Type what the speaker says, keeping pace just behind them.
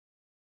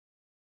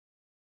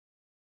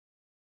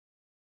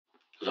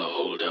the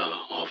holder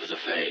of the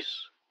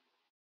face.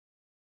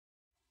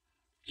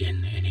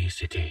 In any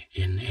city,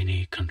 in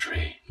any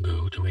country,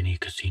 go to any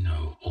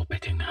casino or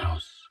betting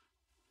house.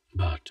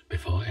 But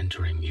before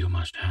entering you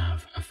must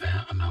have a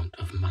fair amount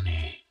of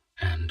money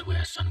and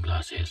wear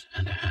sunglasses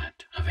and a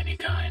hat of any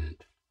kind.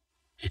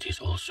 It is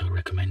also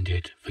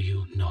recommended for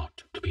you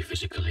not to be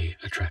physically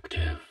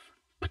attractive,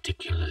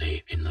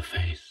 particularly in the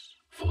face,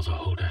 for the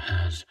holder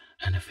has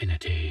an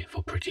affinity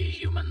for pretty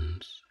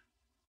humans.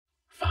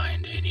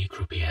 Find any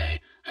croupier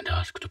and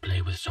ask to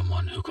play with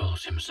someone who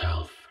calls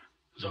himself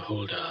the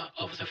holder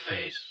of the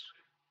face.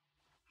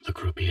 The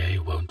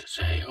croupier won't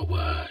say a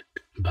word,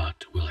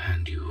 but will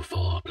hand you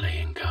 4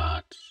 playing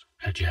cards,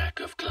 a jack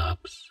of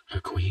clubs, a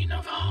queen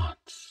of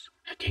hearts,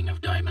 a king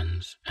of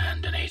diamonds,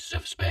 and an ace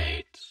of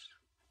spades.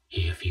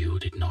 If you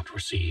did not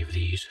receive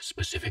these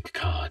specific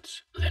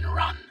cards, then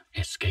run,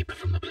 escape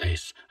from the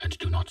place, and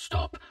do not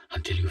stop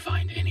until you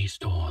find any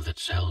store that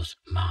sells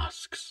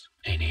masks,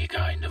 any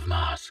kind of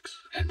masks,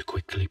 and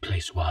quickly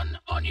place one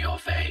on your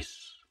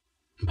face.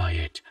 Buy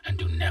it and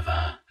do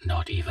never,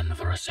 not even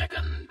for a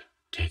second,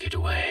 take it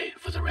away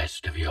for the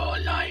rest of your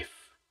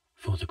life,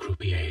 for the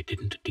croupier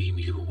didn't deem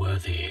you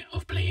worthy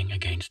of playing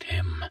against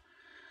him,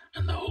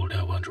 and the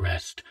holder won't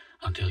rest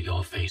until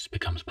your face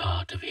becomes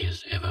part of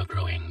his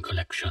ever-growing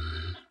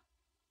collection.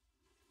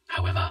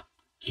 However,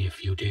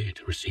 if you did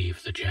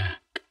receive the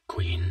jack,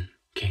 queen,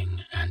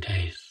 king, and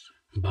ace,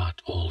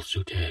 but all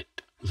suited,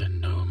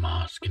 then no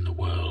mask in the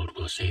world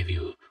will save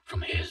you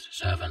from his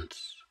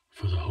servants,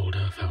 for the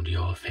holder found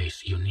your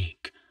face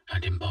unique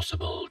and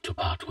impossible to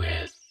part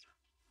with.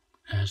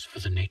 As for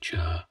the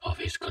nature of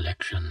his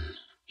collection,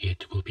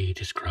 it will be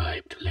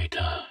described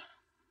later.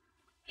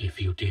 If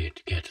you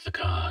did get the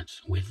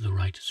cards with the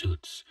right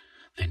suits,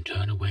 then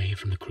turn away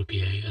from the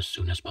croupier as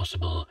soon as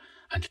possible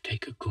and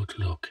take a good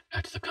look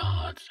at the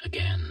cards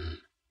again.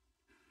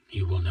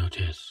 You will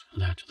notice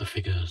that the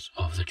figures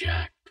of the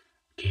jack,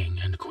 king,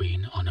 and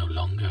queen are no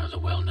longer the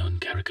well-known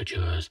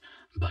caricatures,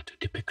 but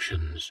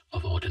depictions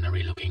of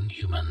ordinary-looking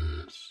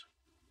humans.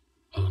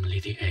 Only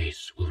the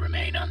ace will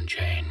remain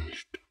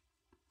unchanged.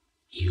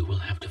 You will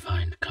have to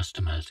find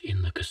customers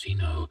in the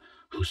casino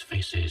whose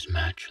faces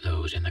match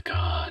those in the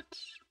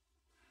cards.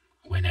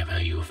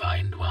 Whenever you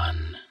find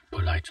one,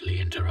 politely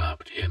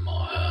interrupt him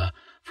or her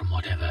from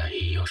whatever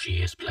he or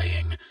she is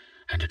playing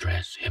and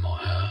address him or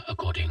her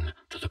according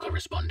to the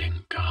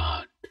corresponding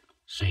card,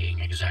 saying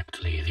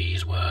exactly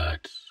these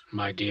words: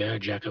 My dear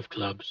Jack of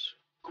Clubs,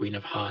 Queen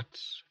of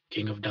Hearts,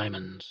 King of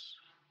Diamonds,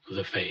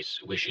 the face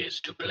wishes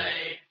to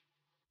play.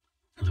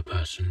 The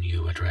person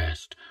you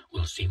addressed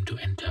will seem to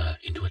enter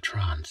into a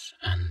trance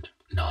and,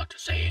 not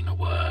saying a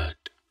word,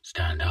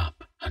 stand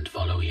up and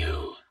follow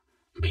you.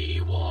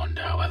 Be warned,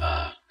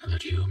 however,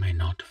 that you may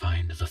not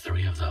find the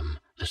 3 of them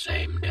the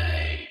same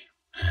day,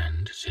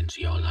 and since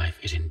your life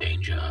is in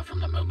danger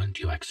from the moment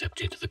you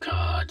accepted the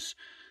cards,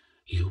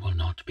 you will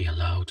not be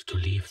allowed to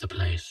leave the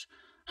place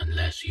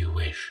unless you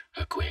wish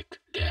a quick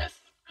death,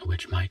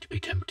 which might be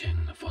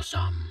tempting for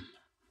some.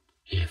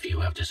 If you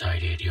have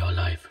decided your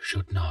life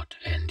should not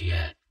end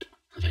yet,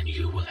 then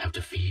you will have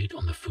to feed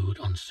on the food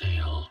on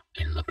sale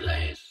in the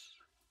place,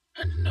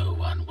 and no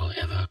one will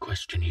ever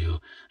question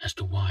you as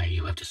to why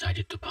you have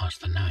decided to pass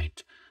the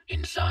night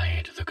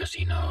inside the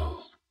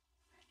casino.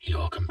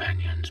 Your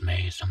companions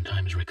may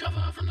sometimes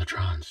recover from the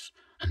trance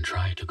and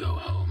try to go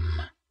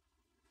home.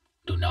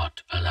 Do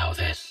not allow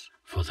this,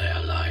 for their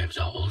lives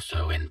are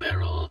also in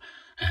peril,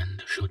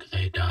 and should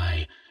they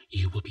die,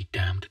 you will be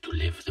damned to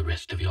live the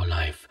rest of your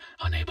life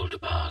unable to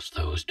pass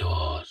those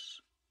doors.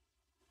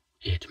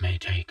 It may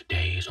take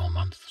days or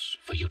months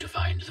for you to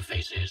find the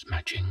faces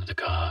matching the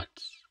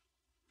cards.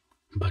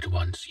 But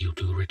once you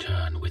do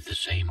return with the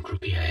same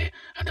croupier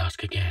and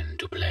ask again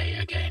to play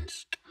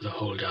against the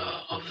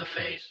holder of the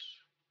face,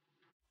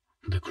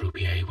 the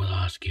croupier will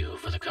ask you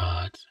for the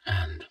cards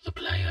and the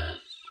players.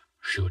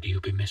 Should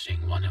you be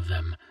missing one of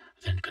them,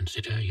 then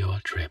consider your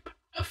trip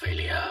a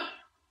failure,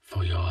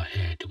 for your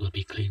head will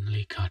be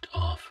cleanly cut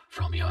off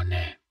from your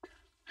neck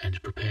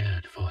and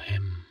prepared for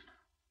him.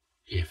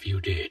 If you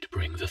did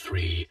bring the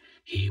 3,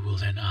 he will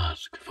then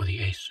ask for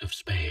the ace of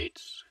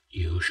spades.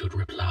 You should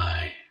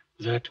reply,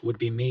 That would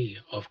be me,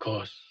 of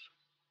course.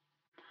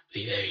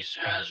 The ace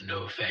has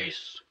no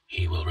face.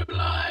 He will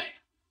reply,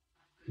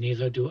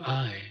 Neither do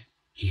I.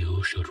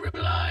 You should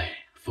reply,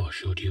 for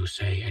should you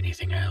say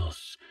anything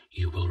else,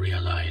 you will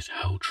realize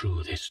how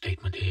true this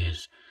statement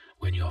is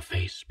when your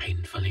face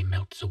painfully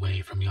melts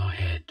away from your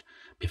head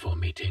before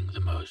meeting the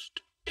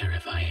most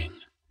terrifying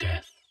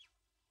death.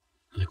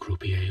 The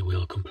croupier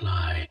will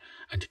comply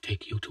and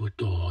take you to a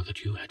door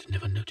that you had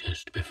never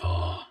noticed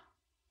before.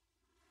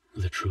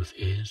 The truth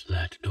is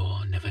that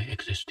door never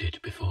existed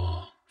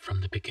before,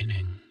 from the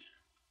beginning.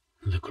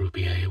 The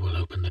croupier will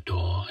open the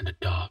door and a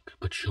dark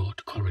but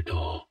short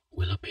corridor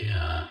will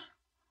appear.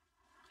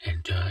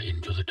 Enter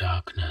into the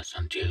darkness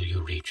until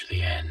you reach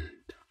the end,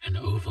 an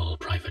oval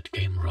private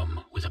game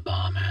room with a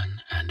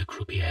barman and a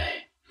croupier,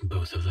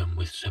 both of them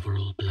with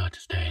several blood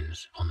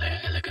stains on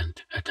their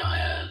elegant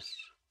attires.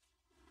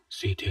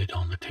 Seated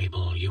on the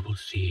table, you will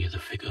see the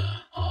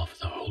figure of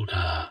the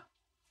holder.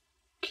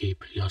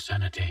 Keep your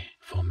sanity,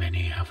 for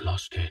many have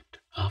lost it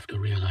after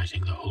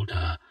realizing the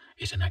holder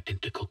is an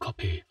identical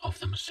copy of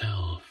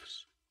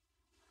themselves.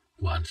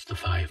 Once the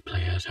 5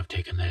 players have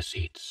taken their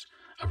seats,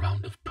 a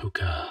round of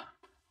poker,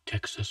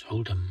 Texas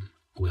Hold'em,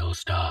 will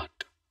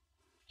start.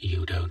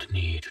 You don't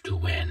need to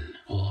win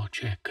or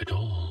check at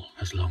all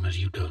as long as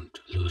you don't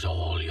lose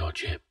all your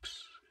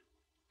chips.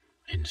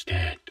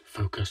 Instead,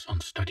 focus on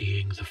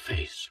studying the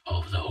face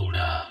of the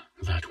holder.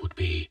 That would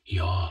be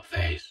your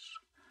face.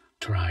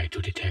 Try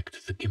to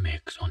detect the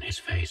gimmicks on his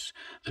face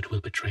that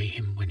will betray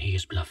him when he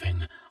is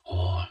bluffing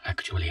or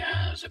actually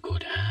has a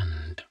good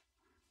hand.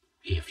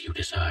 If you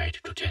decide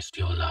to test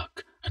your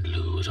luck and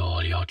lose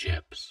all your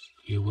chips,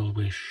 you will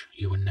wish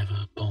you were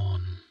never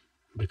born,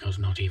 because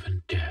not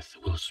even death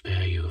will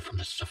spare you from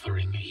the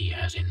suffering he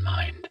has in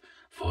mind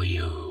for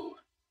you.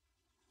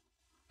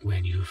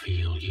 When you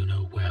feel you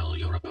know well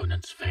your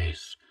opponent's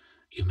face,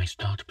 you may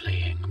start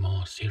playing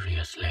more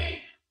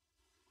seriously.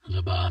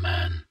 The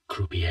barman,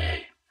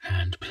 croupier,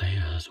 and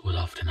players will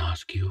often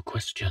ask you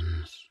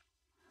questions.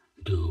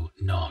 Do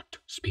not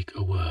speak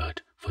a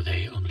word, for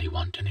they only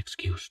want an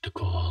excuse to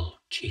call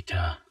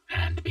cheater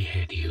and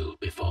behead you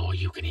before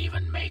you can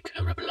even make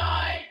a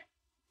reply.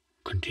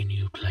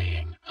 Continue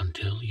playing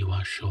until you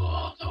are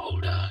sure the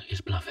holder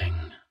is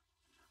bluffing.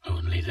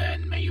 Only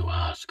then may you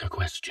ask a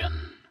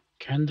question.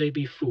 Can they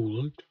be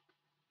fooled?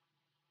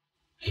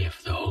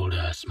 If the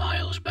holder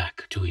smiles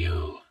back to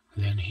you,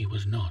 then he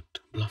was not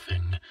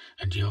bluffing,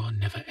 and your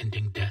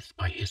never-ending death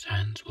by his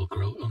hands will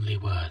grow only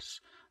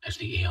worse as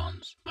the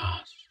eons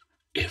pass.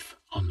 If,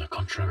 on the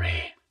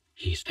contrary,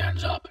 he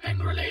stands up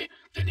angrily,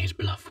 then his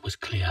bluff was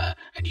clear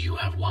and you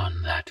have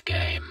won that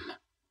game.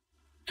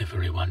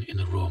 Everyone in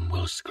the room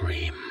will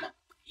scream.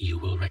 You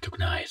will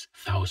recognize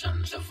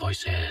thousands of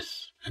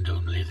voices, and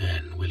only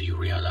then will you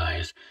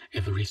realize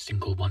every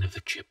single one of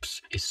the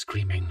chips is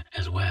screaming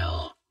as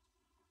well.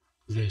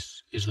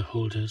 This is the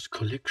holder's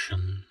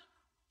collection.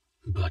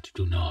 But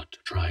do not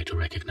try to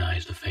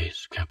recognize the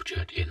face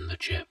captured in the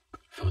chip,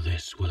 for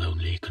this will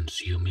only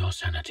consume your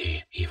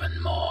sanity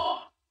even more.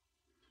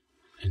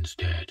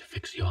 Instead,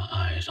 fix your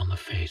eyes on the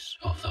face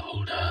of the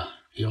holder,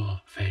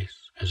 your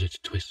face as it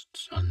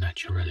twists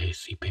unnaturally,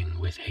 seeping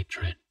with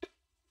hatred.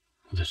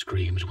 The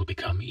screams will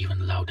become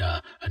even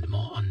louder and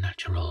more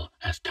unnatural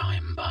as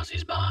time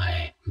passes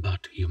by,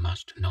 but you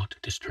must not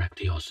distract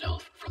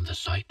yourself from the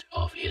sight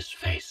of his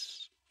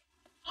face.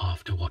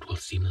 After what will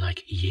seem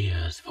like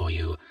years for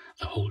you,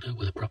 the holder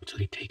will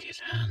abruptly take his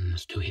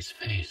hands to his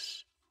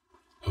face.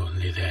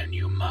 Only then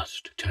you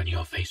must turn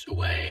your face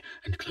away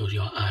and close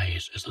your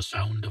eyes as the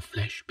sound of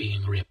flesh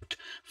being ripped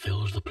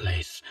fills the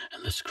place,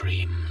 and the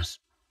screams,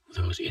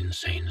 those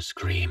insane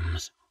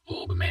screams,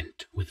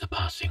 augment with the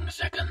passing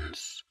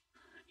seconds.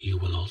 You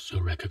will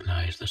also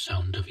recognize the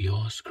sound of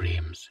your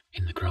screams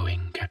in the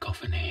growing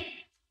cacophony.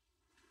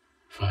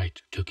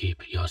 Fight to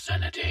keep your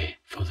sanity,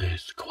 for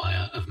this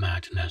choir of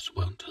madness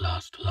won't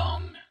last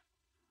long.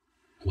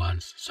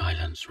 Once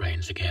silence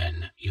reigns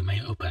again, you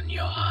may open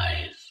your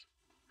eyes.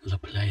 The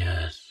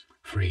players,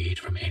 freed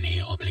from any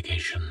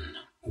obligation,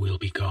 will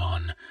be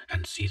gone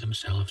and see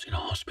themselves in a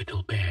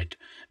hospital bed,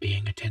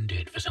 being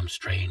attended for some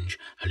strange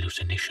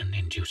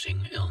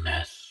hallucination-inducing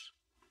illness.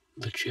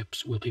 The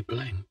chips will be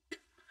blank,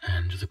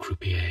 and the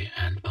croupier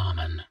and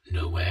barman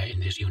nowhere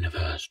in this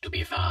universe to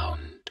be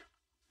found.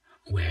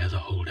 Where the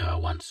holder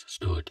once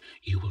stood,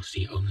 you will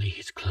see only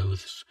his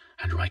clothes,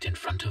 and right in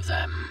front of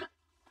them,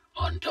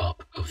 on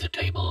top of the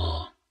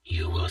table,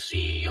 you will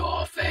see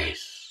your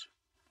face.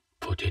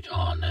 Put it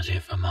on as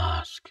if a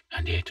mask,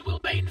 and it will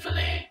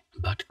painfully,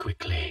 but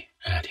quickly,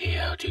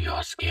 adhere to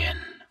your skin.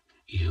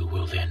 You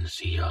will then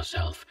see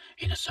yourself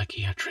in a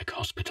psychiatric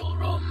hospital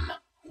room,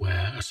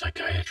 where a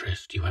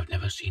psychiatrist you have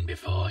never seen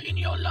before in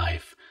your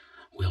life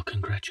will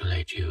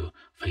congratulate you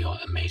for your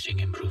amazing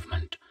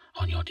improvement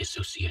on your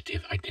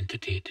dissociative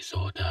identity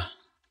disorder.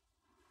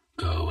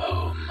 Go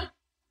home.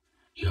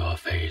 Your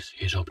face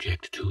is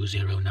object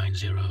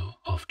 2090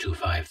 of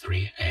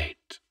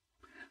 2538.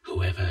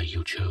 Whoever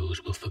you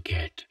chose will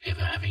forget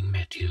ever having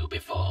met you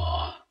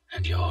before,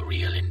 and your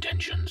real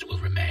intentions will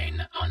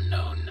remain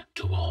unknown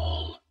to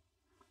all.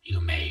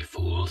 You may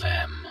fool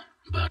them,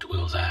 but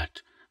will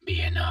that be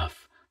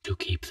enough to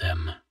keep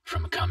them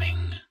from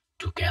coming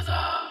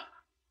together?